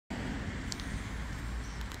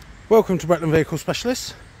Welcome to Breckland Vehicle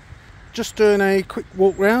Specialists. Just doing a quick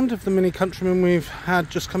walk round of the Mini Countryman we've had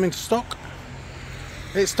just come into stock.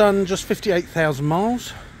 It's done just 58,000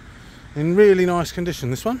 miles in really nice condition,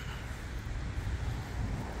 this one.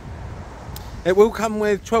 It will come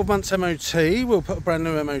with 12 months MOT. We'll put a brand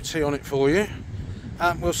new MOT on it for you.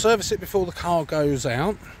 We'll service it before the car goes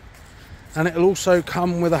out, and it'll also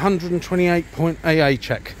come with a 128-point AA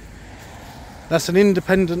check. That's an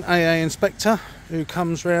independent AA inspector who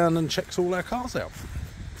comes round and checks all our cars out.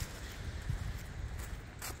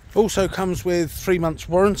 Also comes with 3 months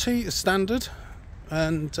warranty as standard,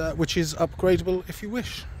 and which is upgradable if you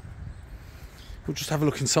wish. We'll just have a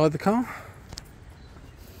look inside the car.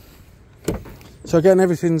 So again,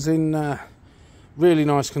 everything's in really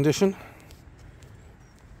nice condition.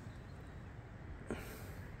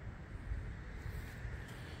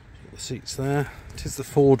 The seats there. It is the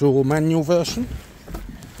 4-door manual version.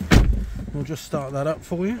 We'll just start that up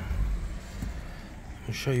for you.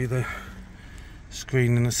 I'll show you the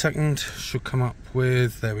screen in a second. Should come up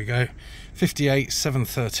with, there we go,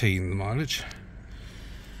 58,713 the mileage.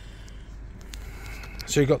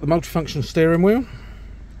 So you've got the multifunction steering wheel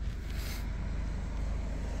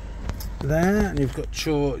there, and you've got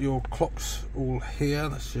your clocks all here.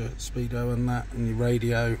 That's your speedo and that, and your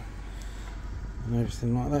radio and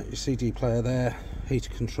everything like that. Your CD player there, heater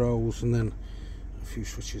controls, and then a few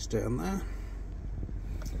switches down there.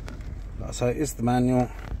 Like I say, it is the manual,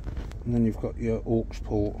 and then you've got your aux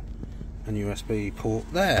port and USB port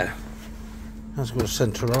there. Has got a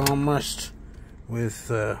centre armrest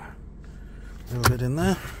with a little bit in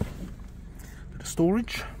there, bit of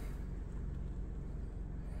storage.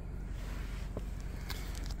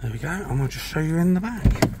 There we go, and we'll just show you in the back.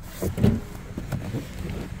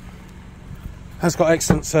 Has got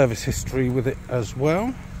excellent service history with it as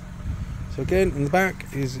well. So again, in the back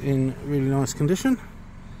is in really nice condition,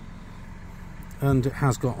 and it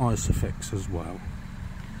has got ISOFIX as well.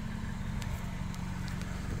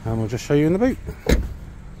 And we'll just show you in the boot.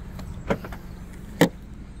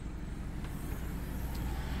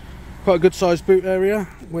 Quite a good sized boot area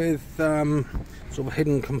with sort of a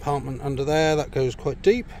hidden compartment under there that goes quite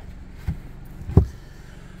deep.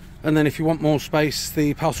 And then if you want more space,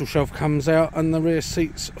 the parcel shelf comes out and the rear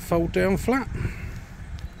seats fold down flat.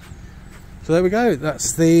 So there we go,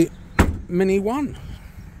 that's the Mini One.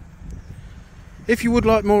 If you would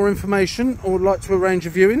like more information or would like to arrange a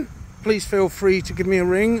viewing, please feel free to give me a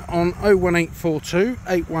ring on 01842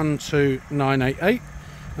 812 988.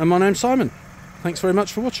 And my name's Simon. Thanks very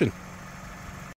much for watching.